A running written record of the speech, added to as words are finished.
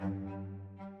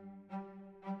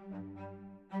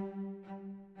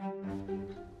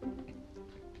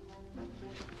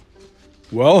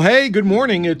Well, hey, good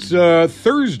morning. It's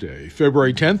Thursday,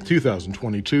 February 10th,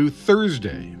 2022.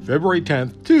 Thursday, February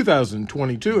 10th,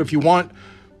 2022. If you want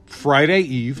Friday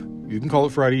Eve, you can call it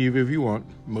Friday Eve if you want.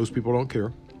 Most people don't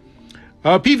care.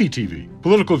 PVTV,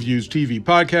 Political Views TV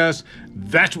Podcast.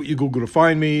 That's what you Google to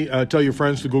find me. Tell your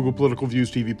friends to Google Political Views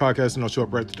TV Podcast, and I'll show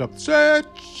up right at the top of the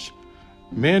search.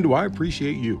 Man, do I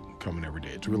appreciate you coming every day.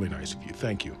 It's really nice of you.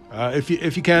 Thank you.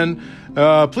 If you can,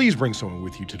 please bring someone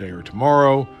with you today or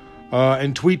tomorrow.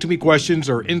 And tweet to me questions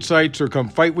or insights or come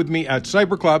fight with me at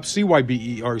Cyberclops,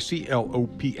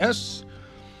 CYBERCLOPS.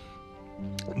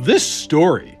 This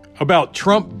story about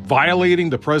Trump violating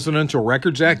the Presidential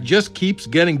Records Act just keeps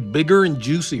getting bigger and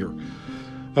juicier.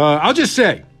 I'll just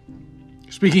say,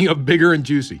 speaking of bigger and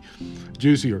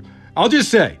juicier, I'll just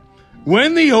say,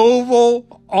 when the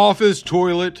Oval Office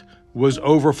toilet was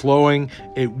overflowing,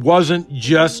 it wasn't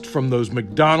just from those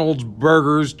McDonald's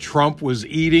burgers Trump was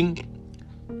eating.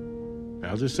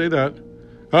 I'll just say that.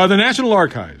 The National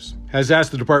Archives has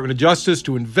asked the Department of Justice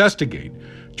to investigate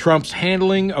Trump's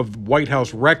handling of White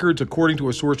House records, according to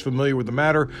a source familiar with the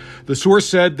matter. The source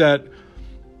said that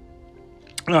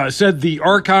the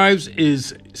archives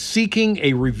is seeking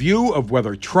a review of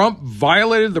whether Trump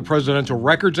violated the Presidential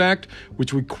Records Act,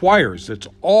 which requires that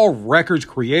all records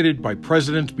created by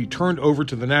presidents be turned over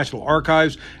to the National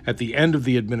Archives at the end of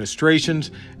the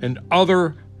administrations, and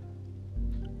other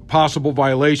possible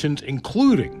violations,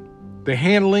 including the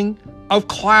handling of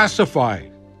classified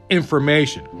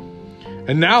information.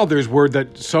 And now there's word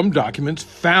that some documents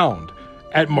found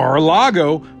at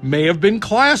Mar-a-Lago may have been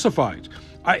classified.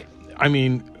 I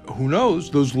mean, who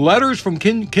knows? Those letters from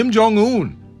Kim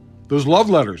Jong-un, those love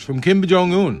letters from Kim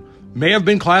Jong-un may have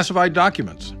been classified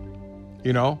documents.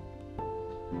 You know?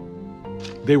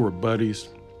 They were buddies.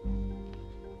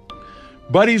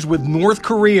 Buddies with North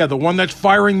Korea, the one that's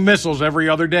firing missiles every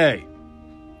other day.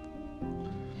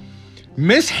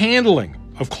 Mishandling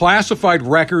of classified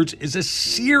records is a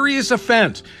serious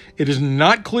offense. It is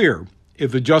not clear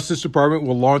if the Justice Department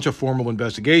will launch a formal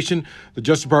investigation. The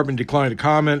Justice Department declined to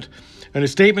comment. In a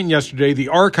statement yesterday, the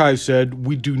archive said,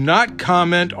 "We do not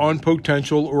comment on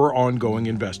potential or ongoing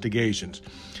investigations."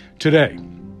 Today,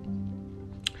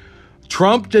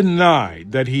 Trump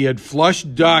denied that he had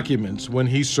flushed documents when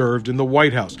he served in the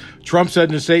White House. Trump said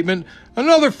in a statement,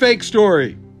 "Another fake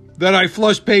story that I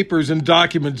flushed papers and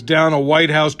documents down a White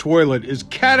House toilet is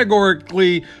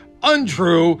categorically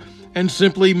untrue and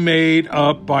simply made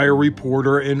up by a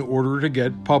reporter in order to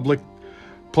get public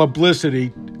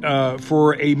publicity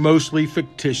for a mostly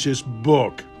fictitious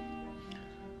book."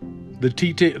 The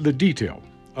detail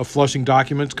of flushing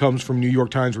documents comes from New York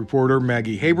Times reporter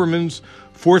Maggie Haberman's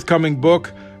forthcoming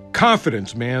book,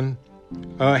 Confidence Man.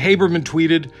 Haberman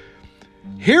tweeted,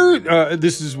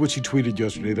 this is what she tweeted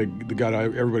yesterday that got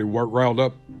everybody riled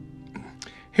up.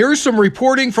 "Here's some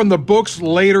reporting from the book's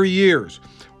later years.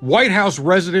 White House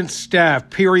resident staff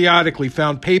periodically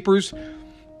found papers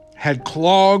had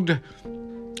clogged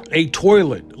a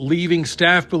toilet, leaving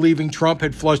staff believing Trump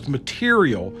had flushed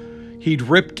material he'd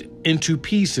ripped into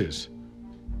pieces.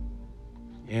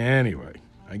 Anyway,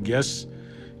 I guess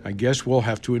we'll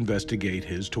have to investigate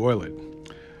his toilet.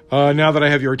 Now that I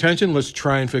have your attention, let's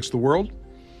try and fix the world.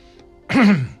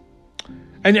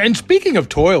 And speaking of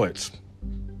toilets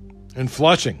and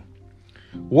flushing,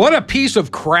 what a piece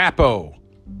of crapo.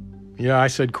 Yeah, I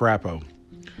said crapo.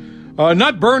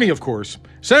 Not Bernie, of course.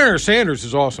 Senator Sanders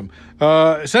is awesome.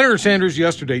 Senator Sanders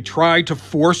yesterday tried to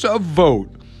force a vote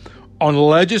on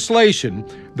legislation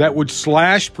that would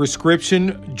slash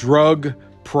prescription drug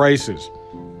prices.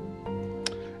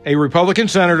 A Republican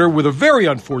senator with a very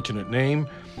unfortunate name,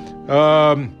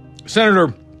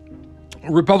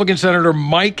 Republican Senator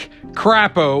Mike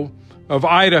Crapo of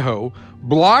Idaho,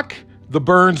 blocked the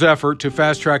Burns effort to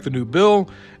fast-track the new bill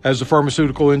as the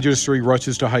pharmaceutical industry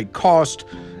rushes to hike cost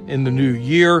in the new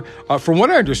year. From what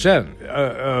I understand,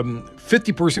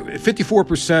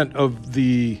 54% of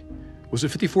the... Was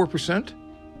it 54%?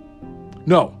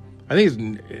 No, I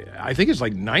think it's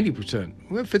like 90%.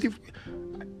 50.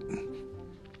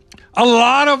 A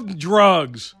lot of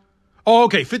drugs. Oh,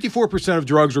 okay. 54% of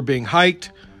drugs are being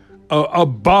hiked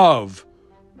above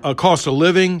cost of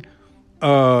living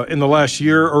in the last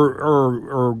year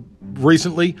or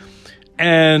recently,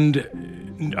 and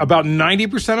about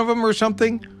 90% of them or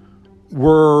something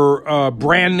were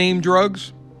brand name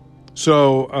drugs.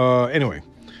 So anyway.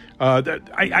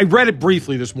 I read it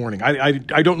briefly this morning.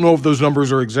 I don't know if those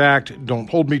numbers are exact. Don't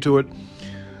hold me to it.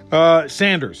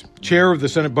 Sanders, chair of the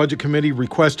Senate Budget Committee,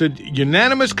 requested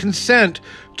unanimous consent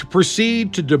to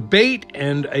proceed to debate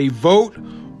and a vote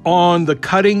on the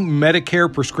Cutting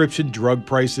Medicare Prescription Drug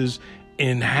Prices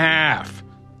in Half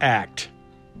Act.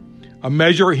 a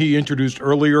measure he introduced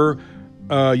earlier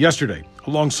yesterday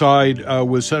alongside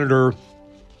with Senator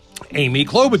Amy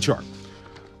Klobuchar.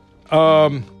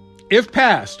 If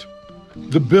passed,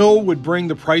 the bill would bring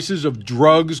the prices of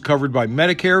drugs covered by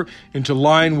Medicare into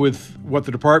line with what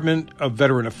the Department of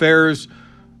Veteran Affairs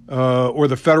or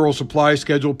the Federal Supply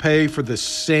Schedule pay for the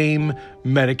same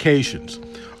medications.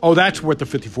 Oh, that's what the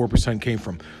 54% came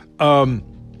from.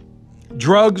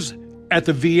 Drugs at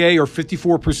the VA are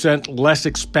 54% less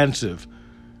expensive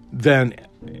than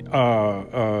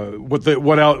what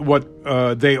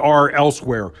they are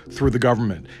elsewhere through the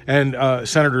government. And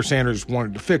Senator Sanders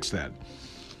wanted to fix that.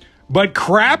 But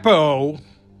Crapo,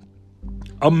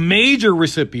 a major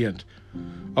recipient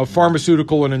of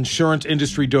pharmaceutical and insurance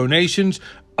industry donations,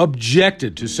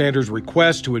 objected to Sanders'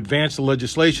 request to advance the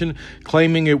legislation,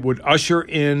 claiming it would usher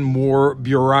in more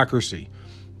bureaucracy.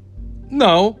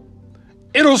 No,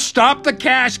 it'll stop the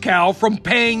cash cow from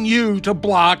paying you to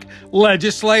block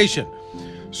legislation.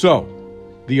 So,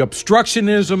 the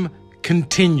obstructionism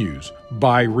continues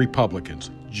by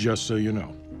Republicans, just so you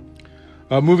know.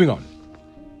 Moving on.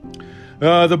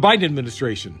 The Biden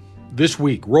administration this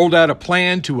week rolled out a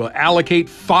plan to allocate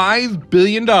 $5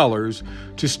 billion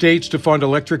to states to fund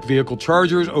electric vehicle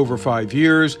chargers over 5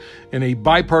 years in a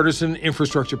bipartisan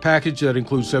infrastructure package that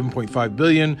includes $7.5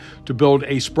 billion to build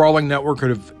a sprawling network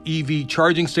of EV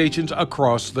charging stations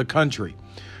across the country.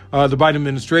 The Biden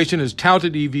administration has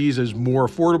touted EVs as more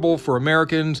affordable for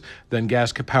Americans than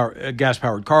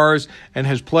gas-powered cars and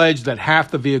has pledged that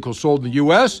half the vehicles sold in the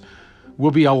U.S.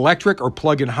 will be electric or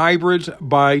plug-in hybrids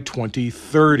by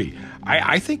 2030.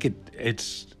 I think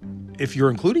it's if you're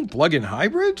including plug-in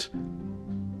hybrids,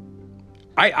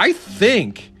 I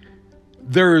think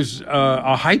there's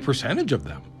a high percentage of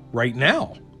them right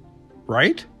now,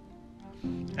 right?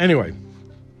 Anyway,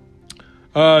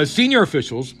 senior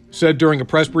officials said during a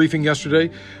press briefing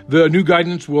yesterday, the new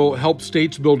guidance will help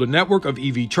states build a network of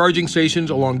EV charging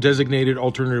stations along designated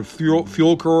alternative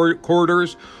fuel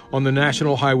corridors on the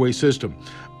national highway system.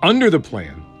 Under the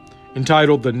plan,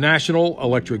 entitled the National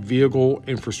Electric Vehicle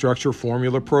Infrastructure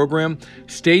Formula Program,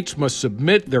 states must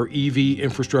submit their EV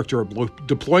infrastructure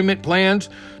deployment plans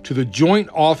to the Joint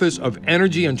Office of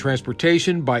Energy and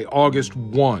Transportation by August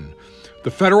 1.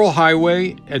 The Federal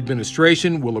Highway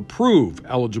Administration will approve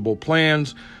eligible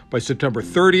plans by September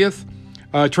 30th.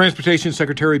 Transportation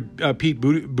Secretary Pete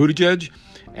Buttigieg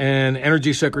and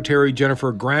Energy Secretary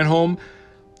Jennifer Granholm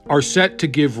are set to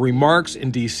give remarks in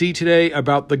D.C. today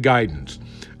about the guidance.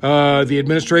 The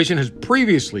administration has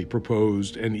previously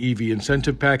proposed an EV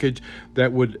incentive package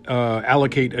that would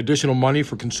allocate additional money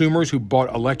for consumers who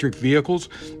bought electric vehicles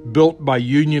built by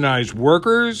unionized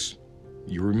workers.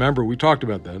 You remember, we talked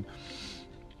about that.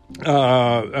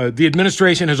 The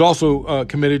administration has also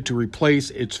committed to replace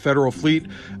its federal fleet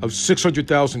of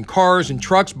 600,000 cars and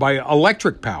trucks by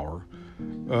electric power,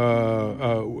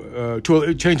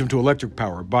 to change them to electric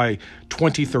power by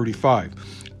 2035.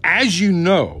 As you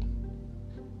know,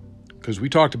 because we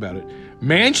talked about it,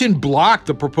 Manchin blocked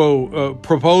the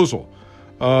proposal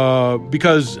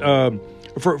because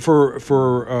for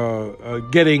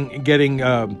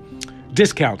getting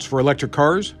discounts for electric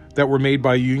cars that were made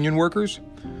by union workers.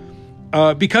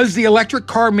 Because the electric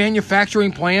car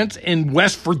manufacturing plants in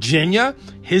West Virginia,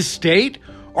 his state,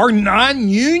 are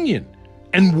non-union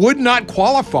and would not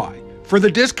qualify for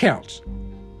the discounts.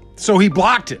 So he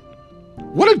blocked it.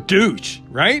 What a douche,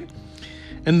 right?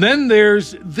 And then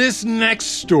there's this next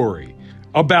story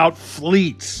about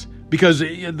fleets, because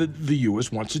the U.S.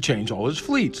 wants to change all its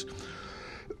fleets.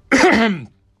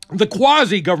 The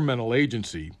quasi-governmental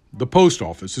agency, the Post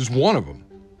Office, is one of them.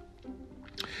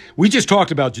 We just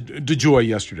talked about DeJoy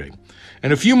yesterday,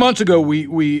 and a few months ago,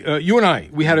 you and I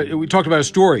talked about a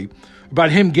story about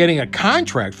him getting a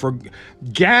contract for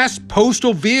gas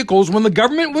postal vehicles when the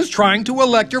government was trying to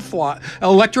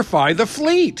electrify the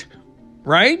fleet,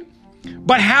 right?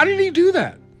 But how did he do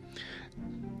that?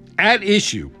 At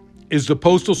issue is the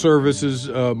Postal Service's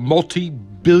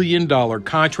multi-billion-dollar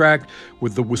contract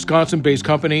with the Wisconsin-based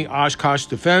company Oshkosh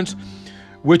Defense,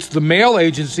 which the mail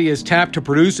agency has tapped to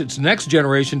produce its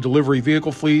next-generation delivery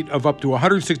vehicle fleet of up to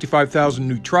 165,000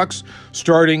 new trucks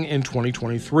starting in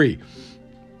 2023.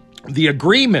 The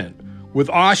agreement with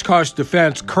Oshkosh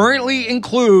Defense currently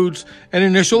includes an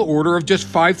initial order of just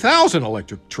 5,000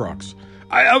 electric trucks,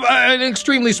 an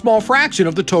extremely small fraction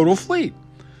of the total fleet.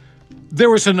 There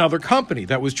was another company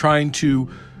that was trying to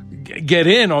get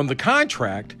in on the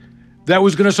contract that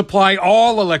was going to supply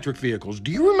all electric vehicles.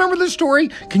 Do you remember this story?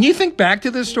 Can you think back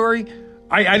to this story?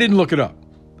 I didn't look it up.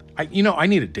 I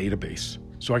need a database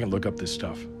so I can look up this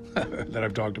stuff that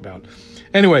I've talked about.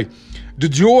 Anyway,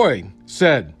 DeJoy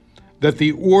said that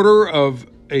the order of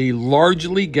a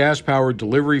largely gas-powered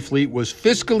delivery fleet was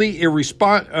fiscally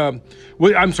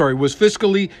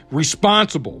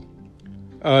responsible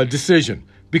decision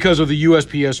because of the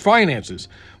USPS finances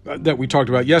that we talked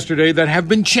about yesterday that have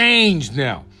been changed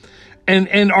now,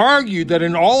 and argued that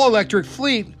an all-electric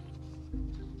fleet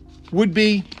would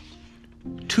be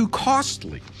too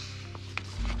costly.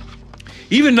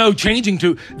 Even though changing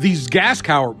to these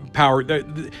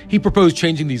gas-powered, he proposed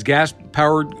changing these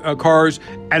gas-powered cars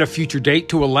at a future date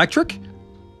to electric,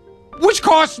 which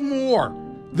costs more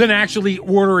than actually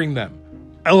ordering them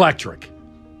electric.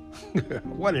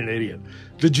 What an idiot.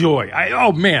 The joy.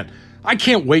 Oh, man, I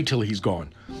can't wait till he's gone.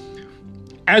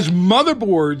 As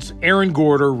Motherboard's Aaron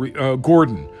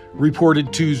Gordon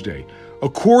reported Tuesday,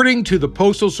 according to the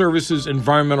Postal Service's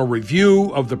environmental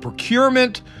review of the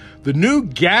procurement, the new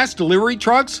gas delivery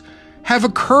trucks have a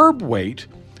curb weight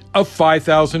of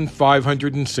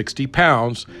 5,560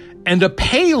 pounds and a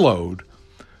payload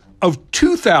of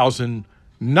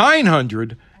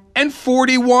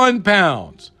 2,941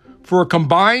 pounds for a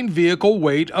combined vehicle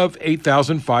weight of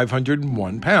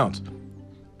 8,501 pounds.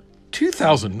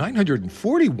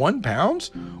 2,941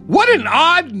 pounds? What an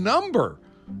odd number.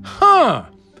 Huh.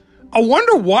 I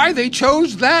wonder why they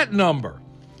chose that number.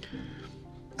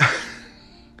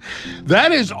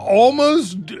 That is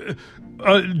almost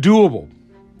doable.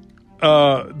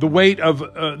 The weight of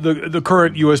the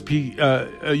current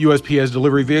USPS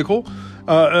delivery vehicle.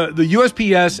 The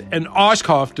USPS and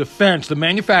Oshkosh Defense, the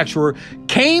manufacturer,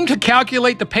 came to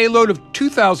calculate the payload of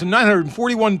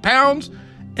 2,941 pounds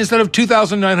instead of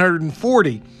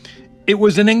 2,940. It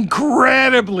was an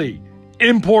incredibly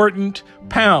important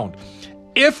pound.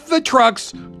 If the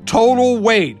truck's total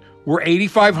weight were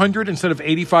 8,500 instead of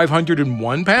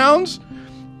 8,501 pounds,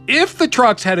 if the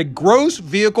trucks had a gross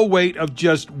vehicle weight of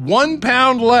just 1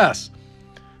 pound less,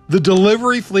 the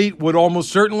delivery fleet would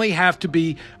almost certainly have to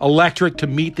be electric to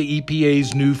meet the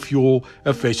EPA's new fuel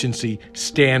efficiency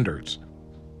standards.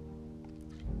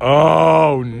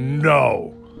 Oh,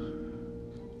 no.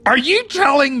 Are you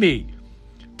telling me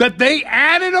that they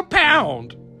added a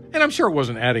pound? And I'm sure it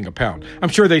wasn't adding a pound. I'm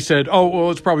sure they said, oh,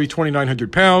 well, it's probably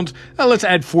 2,900 pounds. Let's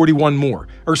add 41 more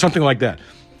or something like that.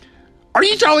 Are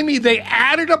you telling me they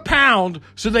added a pound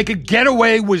so they could get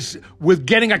away with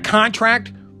getting a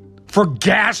contract for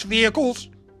gas vehicles?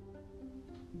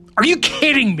 Are you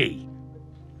kidding me?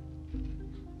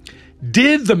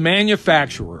 Did the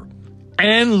manufacturer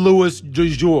and Louis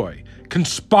DeJoy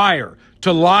conspire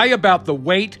to lie about the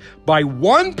weight by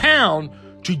 1 pound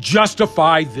to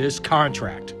justify this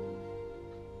contract?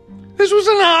 This was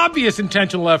an obvious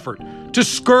intentional effort to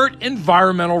skirt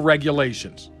environmental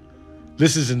regulations.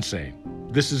 This is insane.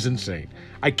 This is insane.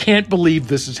 I can't believe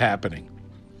this is happening.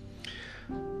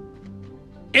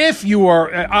 If you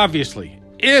are,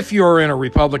 if you're in a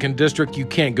Republican district, you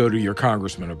can't go to your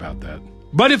congressman about that.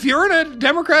 But if you're in a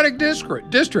Democratic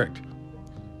district,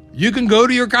 you can go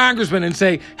to your congressman and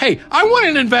say, hey, I want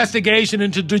an investigation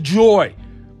into DeJoy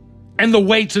and the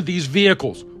weights of these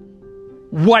vehicles.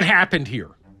 What happened here?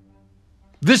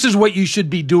 This is what you should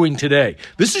be doing today.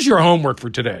 This is your homework for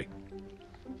today.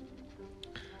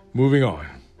 Moving on.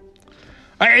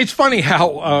 It's funny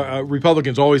how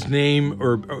Republicans always name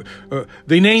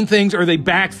they name things or they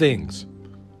back things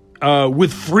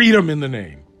with freedom in the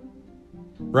name,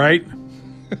 right?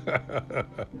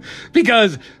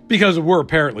 because we're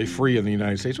apparently free in the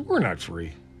United States. We're not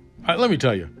free. Let me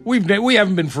tell you, we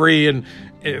haven't been free in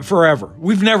forever.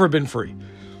 We've never been free.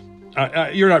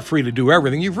 You're not free to do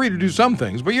everything. You're free to do some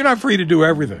things, but you're not free to do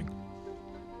everything.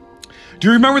 Do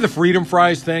you remember the Freedom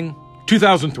Fries thing?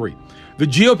 2003. The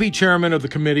GOP chairman of the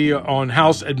Committee on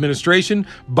House Administration,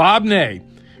 Bob Ney,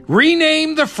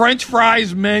 renamed the French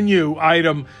fries menu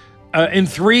item in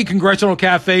 3 congressional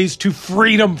cafes to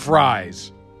Freedom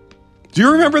Fries. Do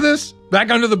you remember this?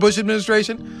 Back under the Bush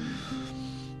administration?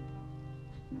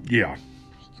 Yeah.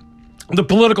 The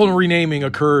political renaming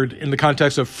occurred in the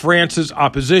context of France's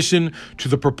opposition to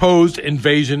the proposed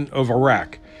invasion of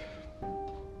Iraq.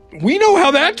 We know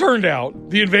how that turned out,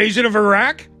 the invasion of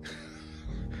Iraq.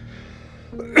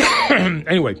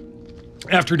 Anyway,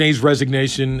 after Ney's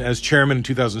resignation as chairman in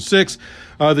 2006,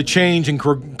 the change in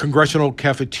congressional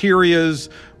cafeterias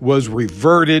was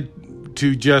reverted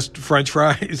to just French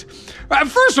fries.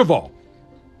 First of all,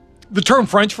 the term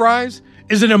French fries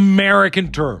is an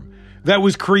American term that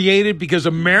was created because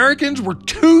Americans were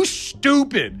too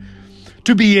stupid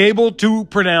to be able to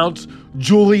pronounce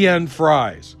julienne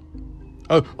fries.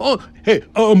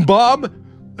 Bob,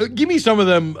 give me some of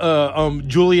them,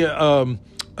 Julia,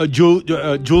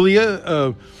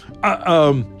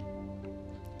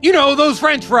 those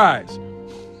French fries.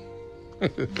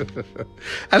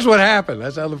 That's what happened.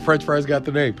 That's how the French fries got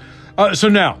the name. So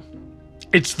now,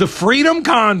 it's the Freedom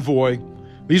Convoy.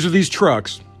 These are these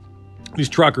trucks, these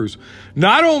truckers.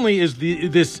 Not only is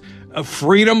this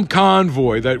Freedom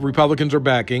Convoy that Republicans are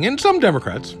backing, and some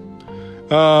Democrats,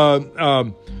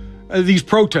 these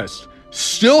protests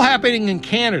still happening in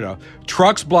Canada,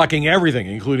 trucks blocking everything,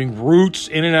 including routes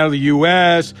in and out of the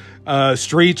U.S.,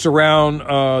 streets around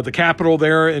the capital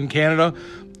there in Canada.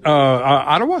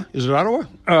 Ottawa? Is it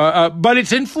Ottawa? But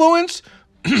its influence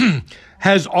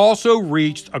has also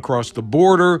reached across the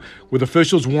border, with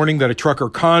officials warning that a trucker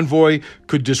convoy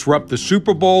could disrupt the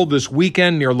Super Bowl this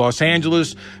weekend near Los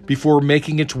Angeles before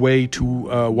making its way to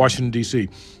Washington, D.C.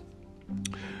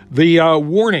 The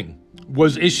warning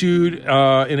was issued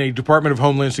in a Department of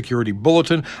Homeland Security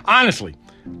bulletin. Honestly,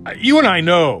 you and I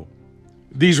know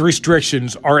these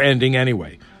restrictions are ending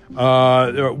anyway.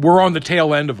 We're on the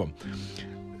tail end of them.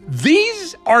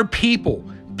 These are people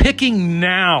picking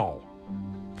now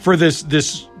for these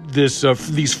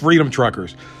freedom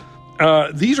truckers.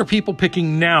 These are people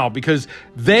picking now because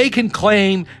they can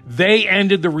claim they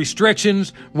ended the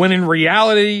restrictions when in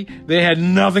reality they had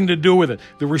nothing to do with it.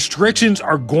 The restrictions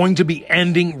are going to be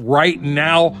ending right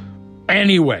now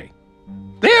anyway.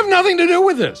 They have nothing to do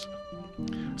with this.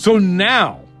 So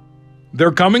now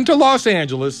they're coming to Los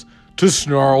Angeles to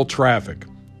snarl traffic.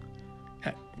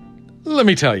 Let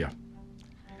me tell you,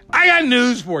 I got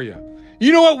news for you.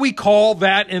 You know what we call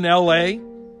that in LA?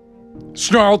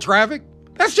 Snarl traffic?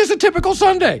 That's just a typical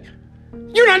Sunday.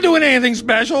 You're not doing anything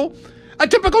special. A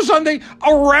typical Sunday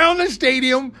around the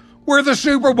stadium where the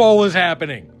Super Bowl is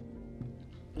happening.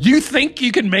 You think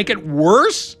you can make it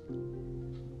worse?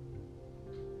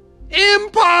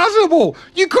 Impossible.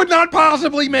 You could not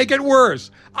possibly make it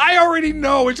worse. I already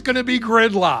know it's going to be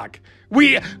gridlock.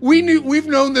 We've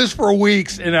known this for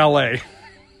weeks in LA.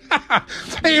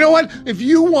 Hey, you know what? If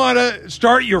you want to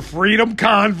start your freedom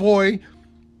convoy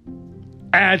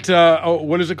at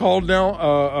what is it called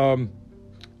now?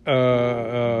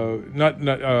 Not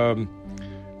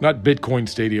Bitcoin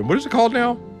Stadium. What is it called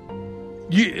now?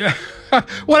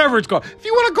 Whatever it's called. If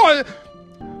you want to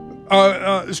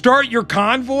call it, start your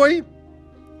convoy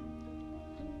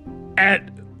at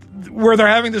where they're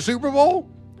having the Super Bowl.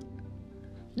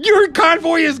 Your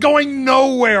convoy is going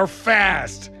nowhere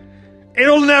fast.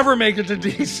 It'll never make it to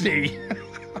D.C.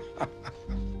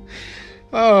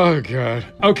 Oh, God.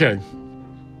 Okay.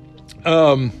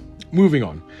 Moving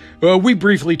on. We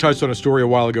briefly touched on a story a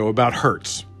while ago about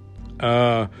Hertz.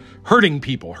 Hurting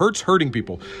people. Hertz hurting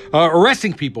people.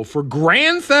 Arresting people for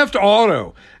grand theft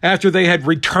auto after they had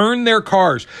returned their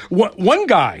cars. One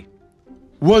guy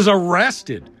was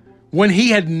arrested when he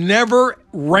had never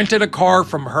rented a car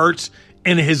from Hertz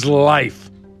in his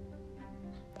life.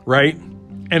 Right?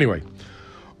 Anyway,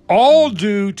 all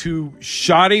due to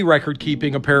shoddy record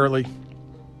keeping, apparently.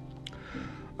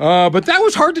 But that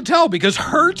was hard to tell because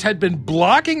Hertz had been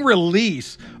blocking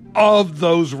release of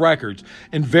those records.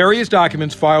 In various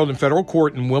documents filed in federal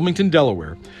court in Wilmington,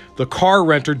 Delaware, the car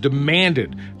renter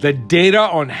demanded that data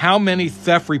on how many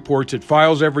theft reports it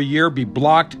files every year be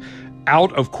blocked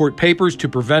out of court papers to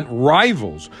prevent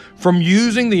rivals from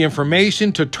using the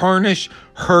information to tarnish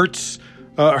Hertz's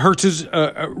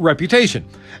reputation.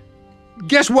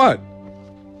 Guess what?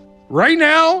 Right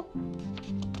now,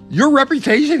 your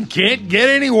reputation can't get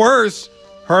any worse,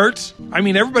 Hertz. I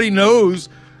mean, everybody knows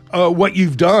what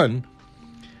you've done.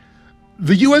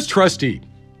 The U.S. trustee,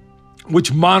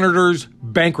 which monitors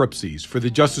bankruptcies for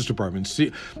the Justice Department,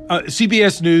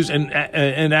 CBS News and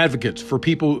advocates for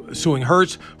people suing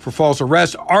Hertz for false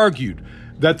arrest, argued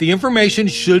that the information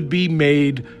should be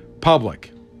made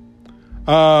public.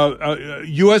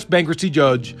 U.S. bankruptcy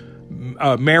judge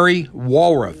Mary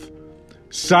Walrath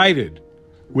sided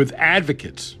with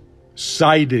advocates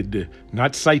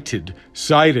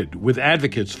with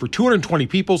advocates for 220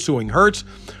 people suing Hertz,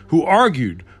 who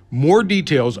argued more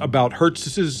details about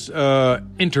Hertz's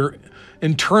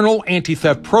internal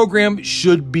anti-theft program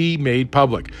should be made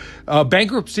public.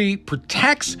 Bankruptcy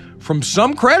protects from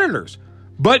some creditors,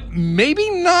 but maybe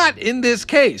not in this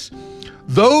case.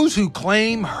 Those who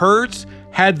claim Hertz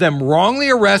had them wrongly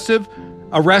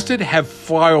arrested have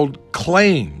filed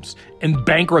claims in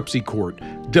bankruptcy court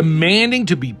demanding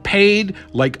to be paid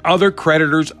like other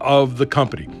creditors of the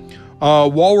company.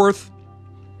 Walrath,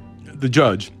 the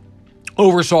judge,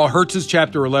 oversaw Hertz's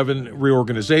Chapter 11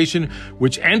 reorganization,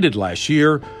 which ended last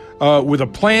year, with a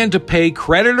plan to pay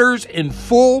creditors in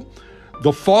full.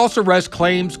 The false arrest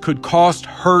claims could cost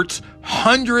Hertz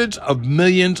hundreds of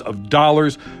millions of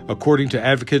dollars, according to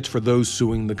advocates for those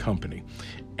suing the company.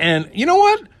 And you know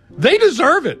what? They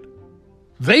deserve it.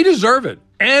 They deserve it.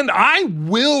 And I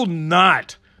will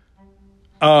not.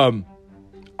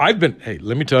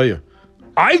 Let me tell you,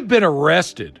 I've been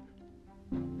arrested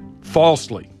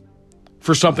falsely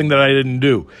for something that I didn't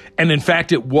do. And in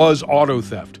fact, it was auto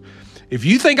theft. If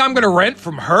you think I'm going to rent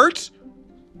from Hertz,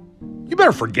 you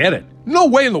better forget it. No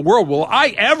way in the world will I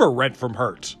ever rent from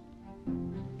Hertz.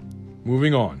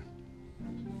 Moving on.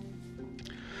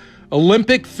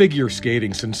 Olympic figure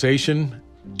skating sensation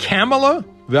Kamila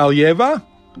Valieva,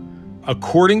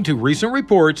 according to recent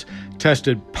reports,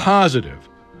 tested positive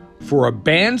for a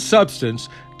banned substance,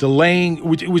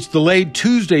 which delayed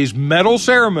Tuesday's medal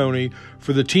ceremony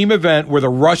for the team event where the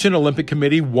Russian Olympic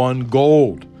Committee won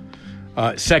gold.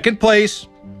 Second place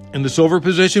in the silver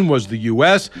position was the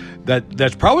U.S.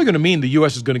 That's probably going to mean the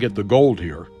U.S. is going to get the gold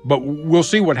here, but we'll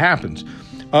see what happens.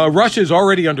 Russia is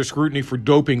already under scrutiny for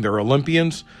doping their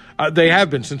Olympians. They have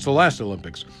been since the last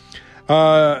Olympics.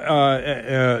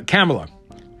 Kamila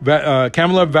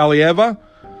Valieva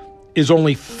is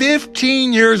only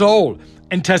 15 years old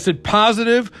and tested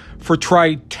positive for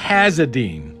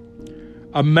tritazidine,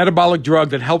 a metabolic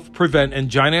drug that helps prevent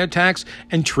angina attacks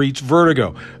and treats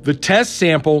vertigo. The test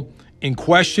sample in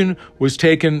question was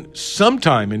taken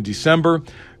sometime in December.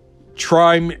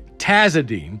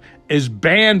 Tritazidine is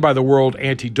banned by the World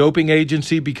Anti-Doping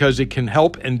Agency because it can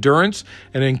help endurance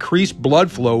and increase blood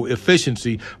flow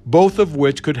efficiency, both of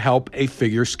which could help a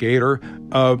figure skater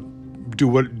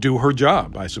do her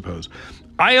job, I suppose.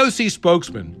 IOC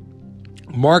spokesman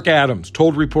Mark Adams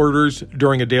told reporters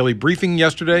during a daily briefing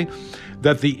yesterday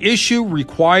that the issue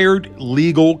required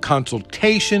legal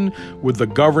consultation with the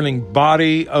governing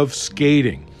body of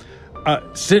skating.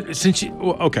 Since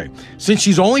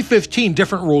she's only 15,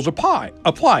 different rules apply.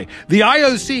 The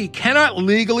IOC cannot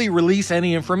legally release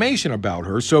any information about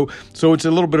her, so it's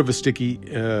a little bit of a sticky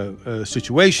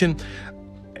situation.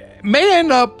 May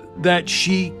end up that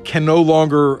she can no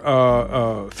longer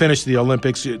finish the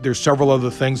Olympics. There's several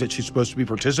other things that she's supposed to be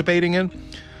participating in.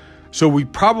 So we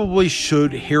probably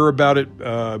should hear about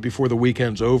it before the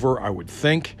weekend's over, I would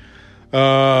think.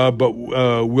 But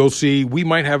we'll see. We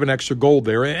might have an extra gold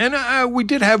there. And we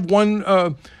did have one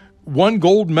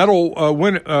gold medal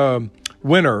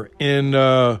winner in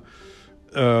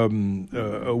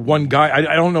one guy.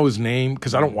 I don't know his name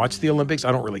because I don't watch the Olympics.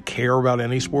 I don't really care about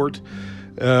any sport.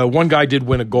 One guy did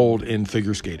win a gold in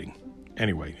figure skating.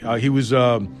 Anyway, he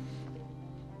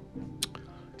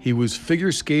was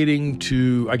figure skating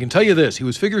to, I can tell you this, he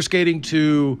was figure skating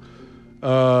to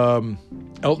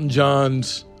Elton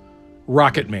John's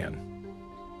Rocket Man.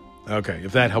 Okay,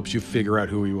 if that helps you figure out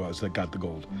who he was that got the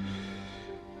gold.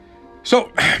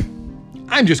 So,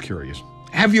 I'm just curious.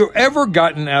 Have you ever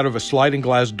gotten out of a sliding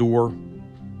glass door,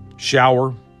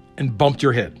 shower, and bumped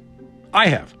your head? I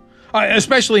have.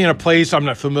 Especially in a place I'm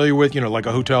not familiar with, like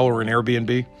a hotel or an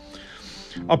Airbnb.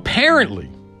 Apparently,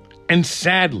 and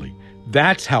sadly,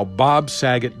 that's how Bob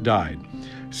Saget died.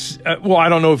 Well, I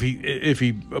don't know if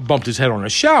he bumped his head on a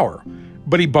shower,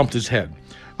 but he bumped his head.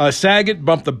 Saget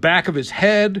bumped the back of his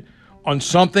head on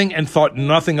something and thought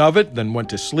nothing of it, then went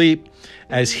to sleep.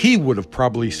 As he would have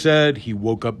probably said, he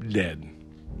woke up dead.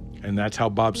 And that's how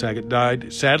Bob Saget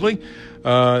died, sadly.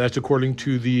 That's according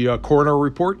to the coroner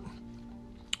report.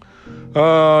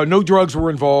 No drugs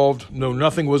were involved. No,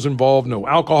 nothing was involved. No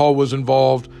alcohol was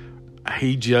involved.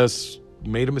 He just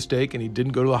made a mistake and he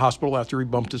didn't go to the hospital after he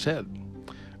bumped his head,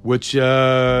 which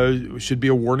should be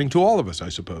a warning to all of us, I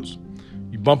suppose.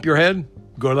 You bump your head,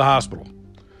 go to the hospital.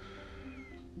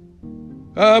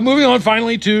 Moving on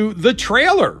finally to the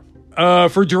trailer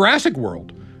for Jurassic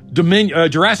World.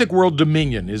 Jurassic World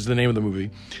Dominion is the name of the movie,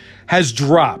 has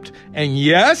dropped. And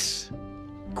yes,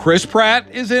 Chris Pratt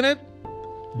is in it.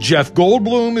 Jeff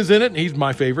Goldblum is in it. He's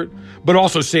my favorite. But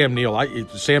also Sam Neill.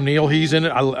 Sam Neill, he's in it.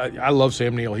 I love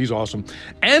Sam Neill. He's awesome.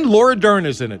 And Laura Dern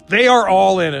is in it. They are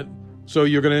all in it. So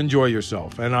you're going to enjoy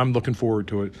yourself. And I'm looking forward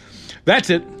to it. That's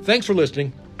it. Thanks for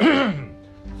listening.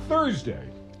 Thursday,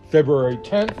 February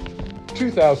 10th,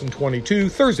 2022.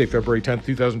 Thursday, February 10th,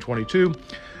 2022.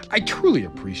 I truly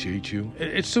appreciate you.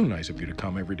 It's so nice of you to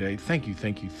come every day. Thank you,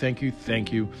 thank you, thank you,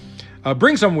 thank you.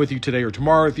 Bring someone with you today or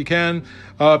tomorrow if you can.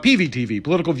 PVTV,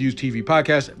 Political Views TV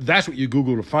Podcast. That's what you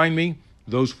Google to find me.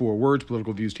 Those 4 words,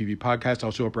 Political Views TV Podcast.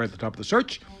 I'll show up right at the top of the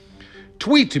search.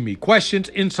 Tweet to me questions,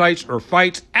 insights, or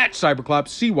fights at Cyberclops,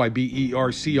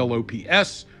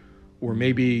 CYBERCLOPS, or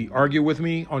maybe argue with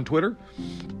me on Twitter.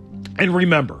 And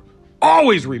remember,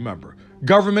 always remember,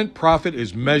 government profit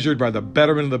is measured by the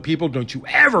betterment of the people. Don't you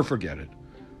ever forget it.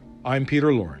 I'm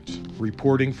Peter Lawrence,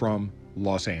 reporting from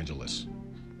Los Angeles.